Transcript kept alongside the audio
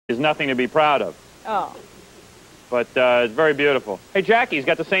is nothing to be proud of. Oh. But it's very beautiful. Hey, Jackie's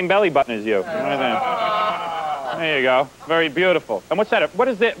got the same belly button as you. Right there. There you go. Very beautiful. And what's that? What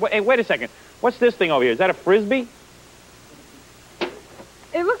is it? Hey, wait a second. What's this thing over here? Is that a Frisbee?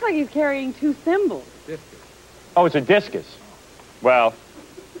 It looks like he's carrying 2 thimbles. Discus. Oh, it's a discus. Well,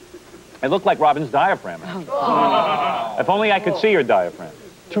 it looked like Robin's diaphragm. If only I could see your diaphragm.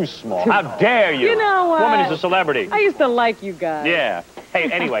 Too small. How dare you? You know what? Woman is a celebrity. I used to like you guys. Yeah. Hey,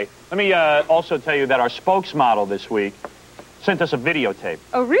 anyway, let me also tell you that our spokesmodel this week sent us a videotape.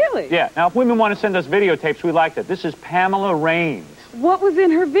 Oh, really? Yeah. Now, if women want to send us videotapes, we like that. This is Pamela Raines. What was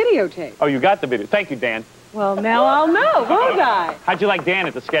in her videotape? Oh, you got the video. Thank you, Dan. Well, now I'll know, won't I? How'd you like Dan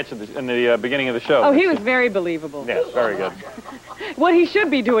at the sketch in the beginning of the show? Oh, he was very believable. Yeah, very good. What he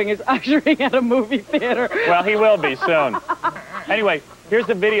should be doing is ushering at a movie theater. Well, he will be soon. Anyway, here's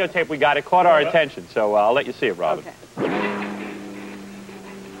the videotape we got. It caught our attention, so I'll let you see it, Robin. Okay.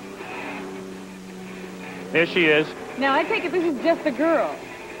 There she is. Now, I take it this is just a girl.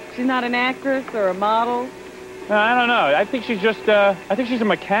 She's not an actress or a model. I don't know. I think she's just, I think she's a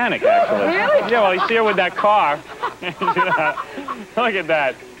mechanic, actually. Really? Yeah, well, you see her with that car. Look at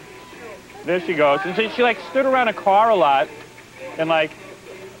that. There she goes. And she, like, stood around a car a lot and, like,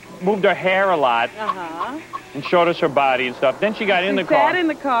 moved her hair a lot. Uh-huh. And showed us her body and stuff. Then she got in the car. She sat in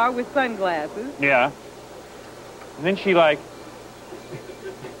the car with sunglasses. Yeah. And then she, like...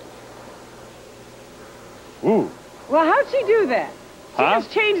 Ooh. Well, how'd she do that? She Huh?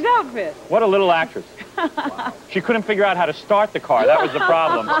 just changed outfits. What a little actress. She couldn't figure out how to start the car. That was the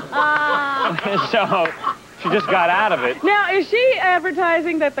problem. So she just got out of it. Now, is she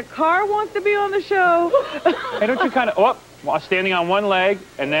advertising that the car wants to be on the show? Hey, don't you kind of... Oh, standing on one leg,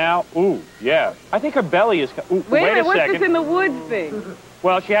 and now... Ooh, yeah. I think her belly is... Ooh, Wait a minute, what's second. this in the woods thing?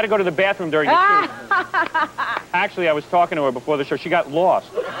 Well, she had to go to the bathroom during the shoot. Actually, I was talking to her before the show. She got lost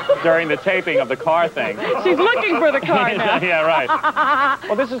during the taping of the car thing. She's looking for the car now. Yeah, right.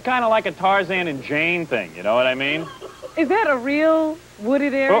 Well, this is kind of like a Tarzan and Jane thing, you know what I mean? Is that a real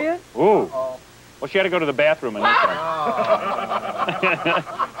wooded area? Oh, ooh. Well, she had to go to the bathroom in this one.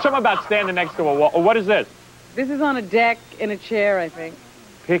 Something about standing next to a wall. Oh, what is this? This is on a deck in a chair, I think.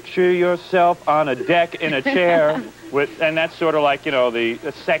 Picture yourself on a deck in a chair, and that's sort of like, you know, the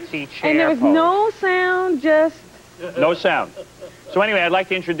sexy chair And there's pose. no sound, just... No sound. So anyway, I'd like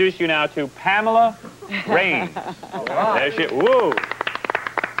to introduce you now to Pamela Raines. There she... Woo!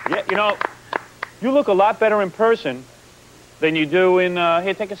 Yeah, you know, you look a lot better in person than you do in...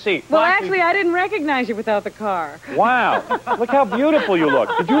 here, take a seat. Well, actually, I didn't recognize you without the car. Wow. Look how beautiful you look.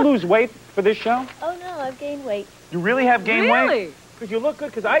 Did you lose weight for this show? Oh, no, I've gained weight. You really have gained weight? Really? Because you look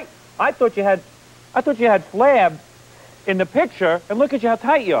good. Because I thought you had flab in the picture, and look at you how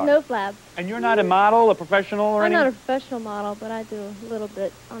tight you are. No flab. And you're not a model, a professional, or I'm anything? not a professional model, but I do a little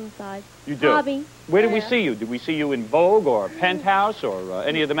bit on the side. You do? Hobby. Where did we Yeah. see you? Did we see you in Vogue or Penthouse or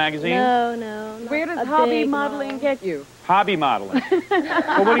any of the magazines? No, no. not Where does a hobby big modeling model. get you? Hobby modeling.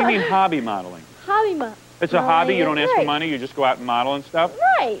 Well, what do you mean hobby modeling? Hobby model. It's a hobby. You don't ask for right. money. You just go out and model and stuff.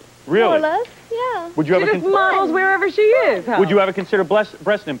 Right. Really? More or less, yeah. Would you She ever just models wherever she is, huh? Would you ever consider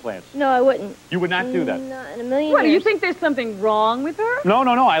breast implants? No, I wouldn't. You would not do that. Not in a million What, do you years. think there's something wrong with her? No,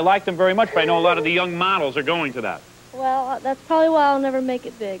 no, no. I like them very much, but I know a lot of the young models are going to that. Well, that's probably why I'll never make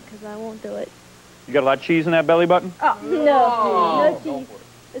it big, because I won't do it. You got a lot of cheese in that belly button? Oh. No cheese.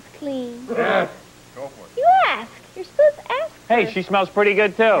 It's clean. Yes. Go for it. You ask. You're supposed to ask. Hey, she smells pretty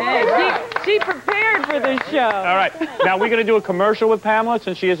good, too. Hey, she prepared for this show. All right. Now, we're going to do a commercial with Pamela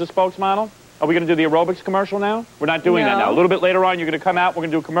since she is a spokesmodel. Are we going to do the aerobics commercial now? We're not doing that No. now. A little bit later on, you're going to come out. We're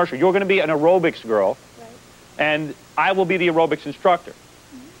going to do a commercial. You're going to be an aerobics girl, Right. and I will be the aerobics instructor.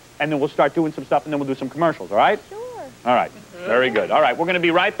 And then we'll start doing some stuff, and then we'll do some commercials, all right? Sure. All right. Very good. All right. We're going to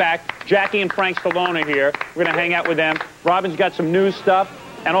be right back. Jackie and Frank Stallone are here. We're going to hang out with them. Robin's got some news stuff.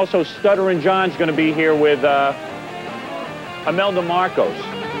 And also, Stutterin' John's going to be here with Imelda Marcos.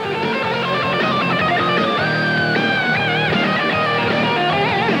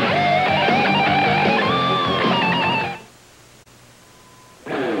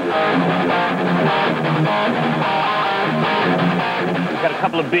 Got a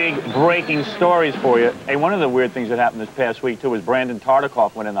couple of big breaking stories for you. Hey, one of the weird things that happened this past week, too, was Brandon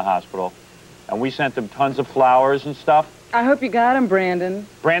Tartikoff went in the hospital, and we sent him tons of flowers and stuff. I hope you got him, Brandon.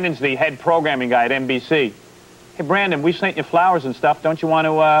 Brandon's the head programming guy at NBC. Hey, Brandon, we sent you flowers and stuff. Don't you want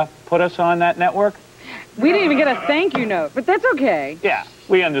to put us on that network? We didn't even get a thank you note, but that's okay. Yeah,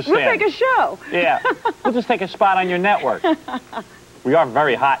 we understand. We'll take a show. Yeah, we'll just take a spot on your network. We are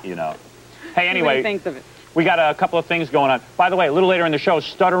very hot, you know. Hey, What do anyway, you think of it? we got a couple of things going on. By the way, a little later in the show,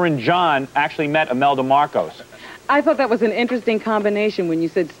 Stutterin' John actually met Imelda Marcos. I thought that was an interesting combination when you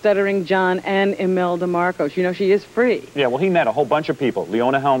said Stuttering John and Imelda Marcos. You know, she is free. Yeah, well, he met a whole bunch of people.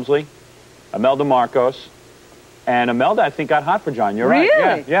 Leona Helmsley, Imelda Marcos, and Imelda, I think, got hot for John. You're right.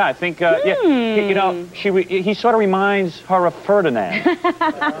 Really? Yeah, I think, you know, he sort of reminds her of Ferdinand,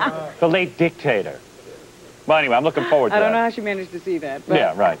 the late dictator. Well, anyway, I'm looking forward to that. I don't know how she managed to see that. But...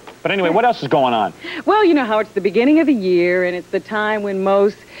 Yeah, right. But anyway, what else is going on? Well, you know how it's the beginning of the year, and it's the time when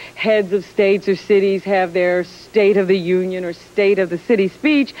most heads of states or cities have their State of the Union or State of the City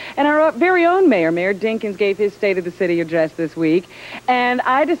speech, and our very own mayor, Mayor Dinkins, gave his State of the City address this week, and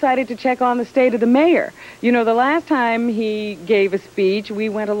I decided to check on the state of the mayor. You know, the last time he gave a speech, we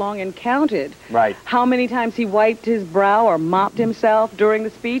went along and counted how many times he wiped his brow or mopped himself during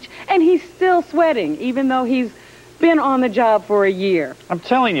the speech, and he's still sweating, even though he's been on the job for a year. I'm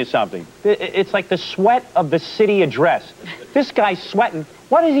telling you something. It's like the sweat of the city address. This guy's sweating.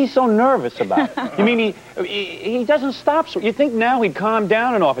 What is he so nervous about? You mean he doesn't stop sweating? You think now he'd calm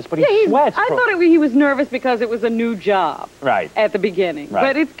down in office, but he sweats. I thought he was nervous because it was a new job at the beginning. Right.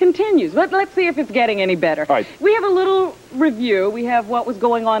 But it continues. But let's see if it's getting any better. Right. We have a little review. We have what was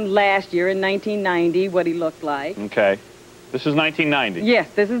going on last year in 1990, what he looked like. Okay. This is 1990. Yes,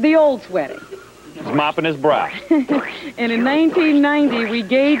 this is the old sweating. He's mopping his brow. And in 1990, we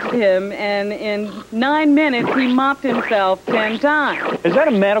gauged him, and in 9 minutes, he mopped himself 10 times. Is that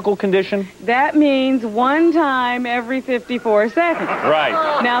a medical condition? That means 1 time every 54 seconds. Right.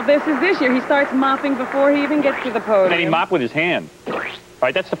 Now, this year. He starts mopping before he even gets to the podium. And he mopped with his hand.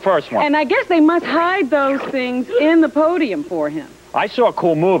 Right, that's the first one. And I guess they must hide those things in the podium for him. I saw a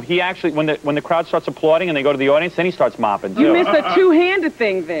cool move. He actually, when the crowd starts applauding and they go to the audience, then he starts mopping, too. You missed a two-handed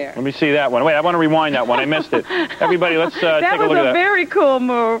thing there. Let me see that one. Wait, I want to rewind that one. I missed it. Everybody, let's take a look at that. That was a very cool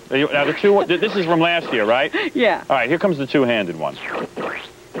move. Now, this is from last year, right? Yeah. All right, here comes the two-handed one.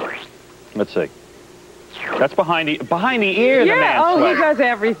 Let's see. That's behind the ear, the man sweats. He does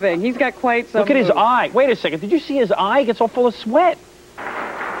everything. He's got quite some Look at his moves. eye. Wait a second. Did you see his eye? It gets all full of sweat. All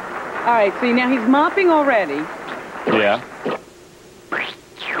right, see, now he's mopping already. Yeah.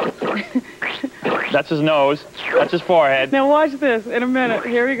 That's his nose. That's his forehead. Now watch this in a minute.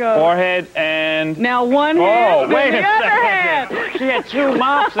 Here we go. Forehead and... Now one hand, wait then the other hand. She had 2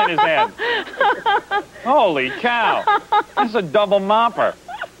 mops in his head. Holy cow. This is a double mopper.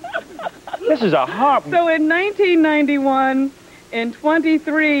 This is a harp. So in 1991, in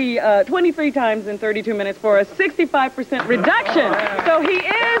 23 times in 32 minutes for a 65% reduction. So he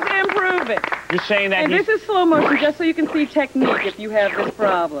is improving. You're saying that And this is slow motion, just so you can see technique if you have this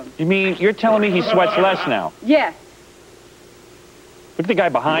problem. You mean, you're telling me he sweats less now? Yes. Look at the guy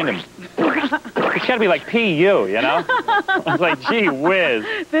behind him. It's got to be like PU, you know? It's like, gee whiz.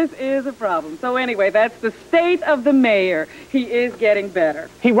 This is a problem. So anyway, that's the state of the mayor. He is getting better.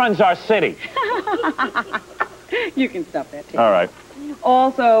 He runs our city. You can stop that, too. All right.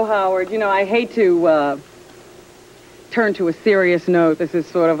 Also, Howard, you know, I hate to turn to a serious note. This is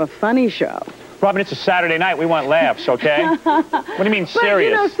sort of a funny show. Robin, it's a Saturday night. We want laughs, okay? What do you mean serious? But,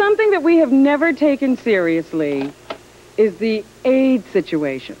 you know, something that we have never taken seriously is the AIDS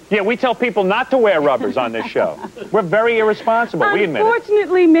situation. Yeah, we tell people not to wear rubbers on this show. We're very irresponsible. We admit it.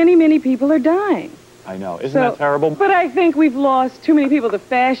 Unfortunately, many, many people are dying. I know. Isn't that terrible? But I think we've lost too many people. The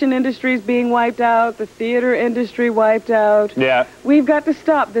fashion industry is being wiped out. The theater industry wiped out. Yeah. We've got to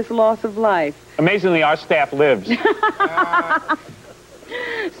stop this loss of life. Amazingly, our staff lives.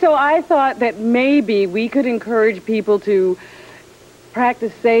 So I thought that maybe we could encourage people to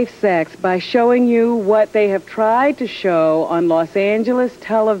practice safe sex by showing you what they have tried to show on Los Angeles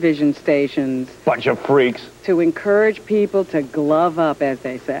television stations. Bunch of freaks. To encourage people to glove up, as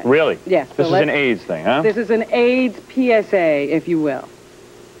they say. Really? Yes. This is an AIDS thing, huh? This is an AIDS PSA, if you will.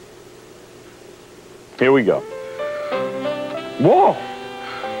 Here we go. Whoa!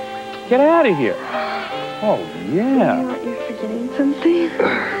 Get out of here. Oh, yeah. You're forgetting something?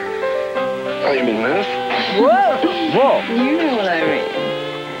 Oh, you mean this? Whoa! Whoa! You know what I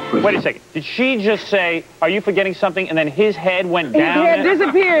mean. Wait a second. Did she just say, are you forgetting something? And then his head went down? His head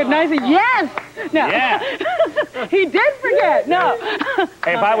disappeared. And I said, yes! No. Yeah. He did forget. No.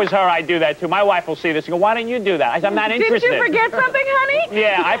 Hey, if I was her, I'd do that, too. My wife will see this and go, why don't you do that? I said, I'm not interested. Did you forget something, honey?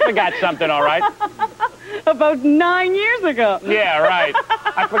 Yeah, I forgot something, all right. About 9 years ago. Yeah, right.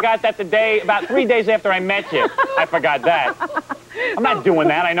 I forgot that about 3 days after I met you. I forgot that. I'm not doing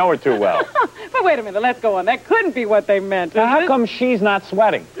that. I know her too well. But wait a minute. Let's go on. That couldn't be what they meant. Now, how come she's not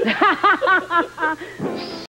sweating?